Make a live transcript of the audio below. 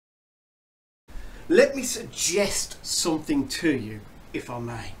let me suggest something to you, if I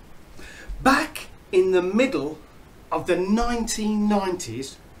may. Back in the middle of the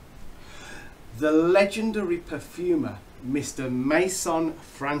 1990s, the legendary perfumer, Mr. Mason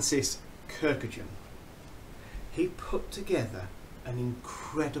Francis Kurkdjian, he put together an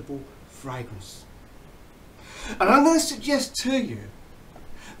incredible fragrance. And I'm going to suggest to you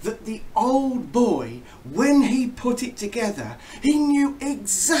that the old boy, when he put it together, he knew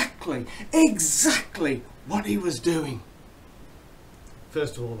exactly what he was doing.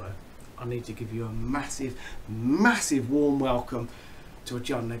 First of all though, I need to give you a massive warm welcome to a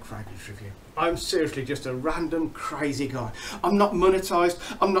John Legg Fragrance Review. I'm seriously just a random crazy guy. I'm not monetized,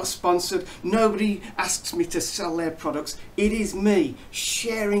 I'm not sponsored, nobody asks me to sell their products. It is me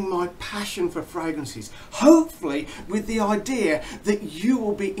sharing my passion for fragrances, hopefully with the idea that you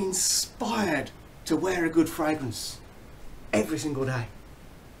will be inspired to wear a good fragrance every single day.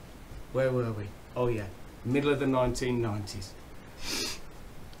 Where were we? Oh yeah, middle of the 1990s.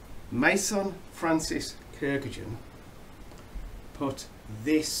 Mason Francis Kurkdjian put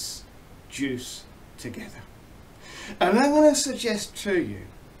this juice together, and I'm going to suggest to you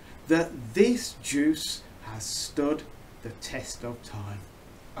that this juice has stood the test of time.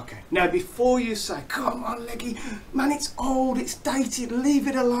 Okay, now before you say, come on Leggy, man, it's old, it's dated, leave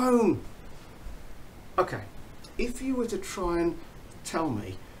it alone. Okay, if you were to try and tell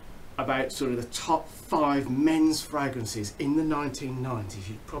me about sort of the top 5 men's fragrances in the 1990s,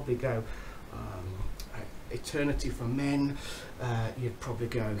 you'd probably go Eternity for Men, you'd probably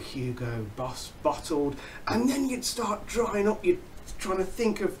go Hugo Boss Bottled, and then you'd start drying up, you're trying to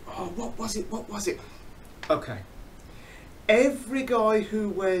think of, oh, what was it? Okay, every guy who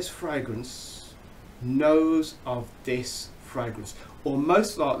wears fragrance knows of this fragrance, or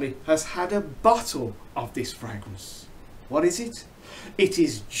most likely has had a bottle of this fragrance. What is it? It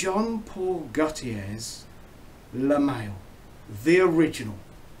is Jean Paul Gaultier's Le Male, the original.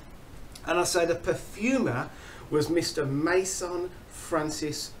 And I say the perfumer was Mr. Mason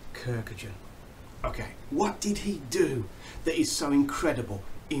Francis Kurkdjian. Okay, what did he do that is so incredible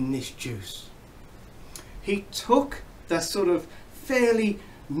in this juice? He took the sort of fairly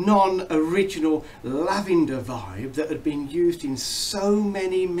non-original lavender vibe that had been used in so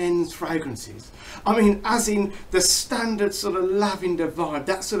many men's fragrances. I mean, as in the standard sort of lavender vibe,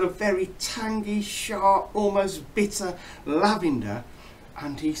 that sort of very tangy, sharp, almost bitter lavender,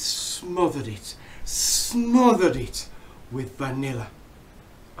 and he smothered it with vanilla.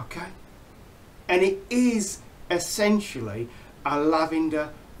 Okay, and it is essentially a lavender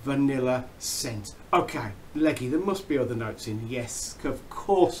vanilla scent. Okay, Leggy, there must be other notes in. Yes, of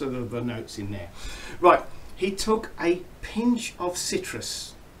course there are other notes in there. Right, he took a pinch of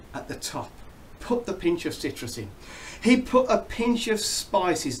citrus at the top, put the pinch of citrus in. He put a pinch of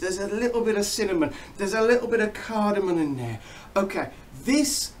spices. There's a little bit of cinnamon, there's a little bit of cardamom in there. Okay,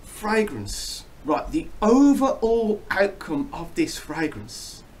 this fragrance, right, the overall outcome of this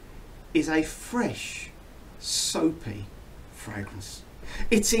fragrance is a fresh, soapy fragrance.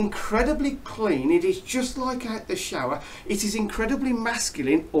 It's incredibly clean. It is just like out the shower. It is incredibly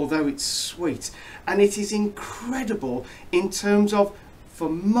masculine, although it's sweet, and it is incredible in terms of, for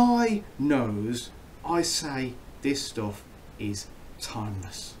my nose, I say this stuff is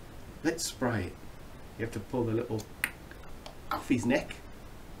timeless. Let's spray it. You have to pull the little off his neck.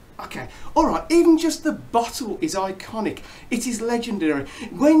 Okay, all right, even just the bottle is iconic. It is legendary.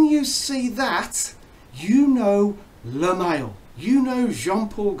 When you see that, you know Le Male. You know Jean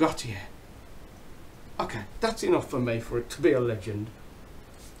Paul Gaultier. Okay, that's enough for me for it to be a legend.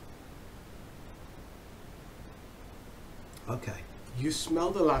 Okay, you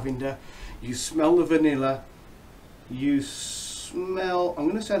smell the lavender, you smell the vanilla, you smell, I'm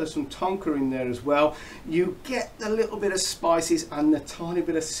going to say there's some tonka in there as well. You get the little bit of spices and the tiny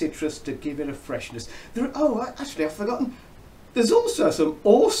bit of citrus to give it a freshness. Actually, I've forgotten. There's also some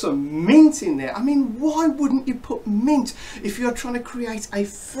awesome mint in there. I mean, why wouldn't you put mint if you're trying to create a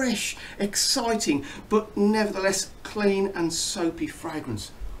fresh, exciting, but nevertheless clean and soapy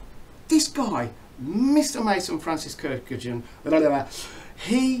fragrance? This guy, Mr. Mason Francis Kurkdjian,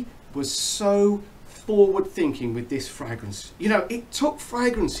 he was so forward thinking with this fragrance. You know, it took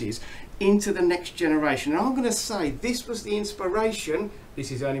fragrances into the next generation, and I'm going to say this was the inspiration, this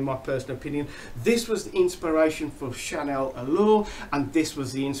is only my personal opinion, this was the inspiration for Chanel Allure, and this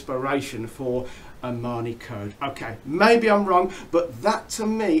was the inspiration for Armani Code. Okay, maybe I'm wrong, but that to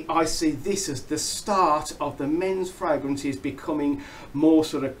me, I see this as the start of the men's fragrances becoming more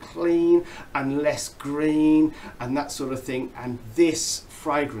sort of clean and less green and that sort of thing. And this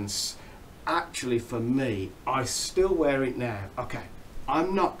fragrance, actually for me, I still wear it now. Okay,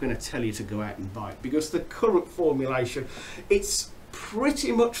 I'm not going to tell you to go out and buy it, because the current formulation, it's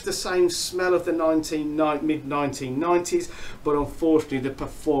pretty much the same smell of the mid-1990s, but unfortunately the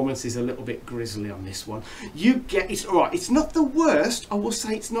performance is a little bit grisly on this one. You get it, all right, it's not the worst, I will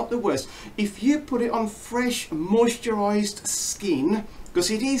say it's not the worst. If you put it on fresh, moisturised skin,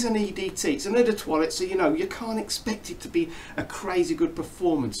 because it is an EDT, it's an eau de toilette, so you know, you can't expect it to be a crazy good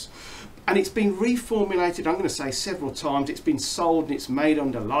performance. And it's been reformulated, I'm going to say several times, it's been sold and it's made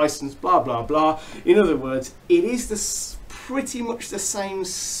under license, blah, blah, blah. In other words, it is pretty much the same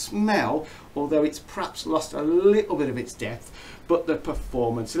smell, although it's perhaps lost a little bit of its depth, but the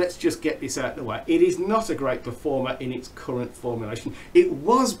performance, let's just get this out of the way, it is not a great performer in its current formulation. It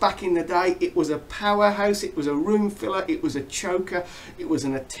was back in the day, it was a powerhouse, it was a room filler, it was a choker, it was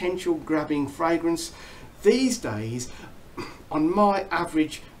an attention grabbing fragrance. These days, on my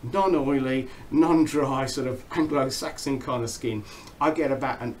average non-oily, non-dry sort of Anglo-Saxon kind of skin, I get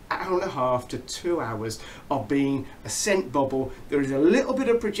about an hour and a half to 2 hours of being a scent bubble. There is a little bit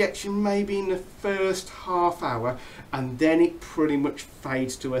of projection maybe in the first half hour, and then it pretty much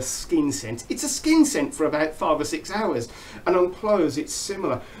fades to a skin scent. It's a skin scent for about 5 or 6 hours, and on clothes it's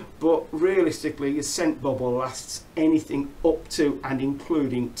similar, but realistically your scent bubble lasts anything up to and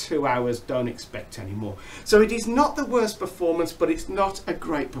including 2 hours. Don't expect any more. So it is not the worst performance, but it's not a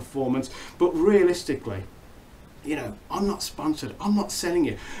great performance. But realistically, you know, I'm not sponsored, I'm not selling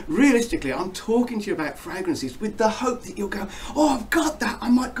you. Realistically, I'm talking to you about fragrances with the hope that you'll go, oh, I've got that, I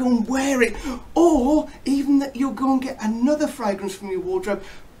might go and wear it. Or even that you'll go and get another fragrance from your wardrobe,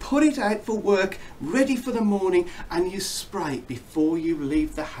 put it out for work, ready for the morning, and you spray it before you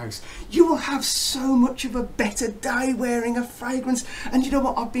leave the house. You will have so much of a better day wearing a fragrance. And you know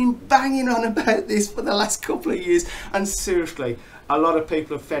what, I've been banging on about this for the last couple of years, and seriously, a lot of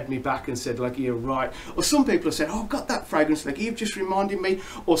people have fed me back and said, like, you're right. Or some people have said, oh, I've got that fragrance, like, you've just reminded me.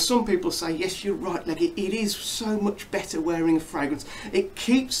 Or some people say, yes, you're right, like, it is so much better wearing a fragrance. It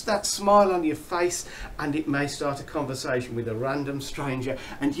keeps that smile on your face, and it may start a conversation with a random stranger,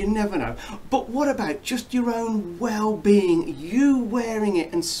 and you never know. But what about just your own well-being, you wearing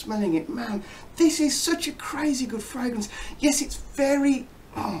it and smelling it? Man, this is such a crazy good fragrance. Yes, it's very...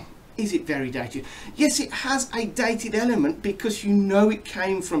 is it very dated? Yes, it has a dated element because you know it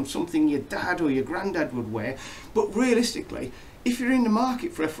came from something your dad or your granddad would wear. But realistically, if you're in the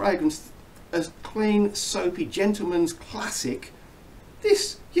market for a fragrance, a clean, soapy, gentleman's classic,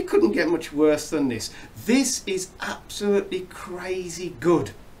 this, you couldn't get much worse than this. This is absolutely crazy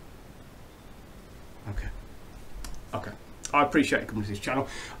good. Okay. I appreciate you coming to this channel.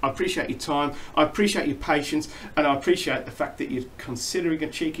 I appreciate your time. I appreciate your patience, and I appreciate the fact that you're considering a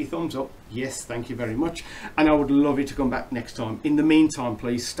cheeky thumbs up. Yes, thank you very much. And I would love you to come back next time. In the meantime,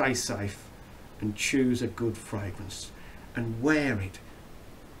 please stay safe and choose a good fragrance and wear it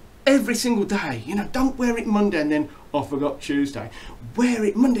every single day. You know, don't wear it Monday and then, oh, I forgot Tuesday. Wear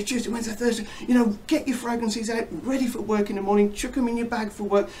it Monday, Tuesday, Wednesday, Thursday. You know, get your fragrances out, ready for work in the morning, chuck them in your bag for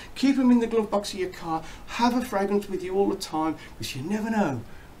work, keep them in the glove box of your car, have a fragrance with you all the time, because you never know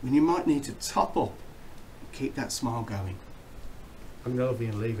when you might need to top up and keep that smile going. I'm going to love you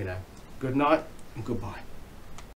and leave you now. Good night and goodbye.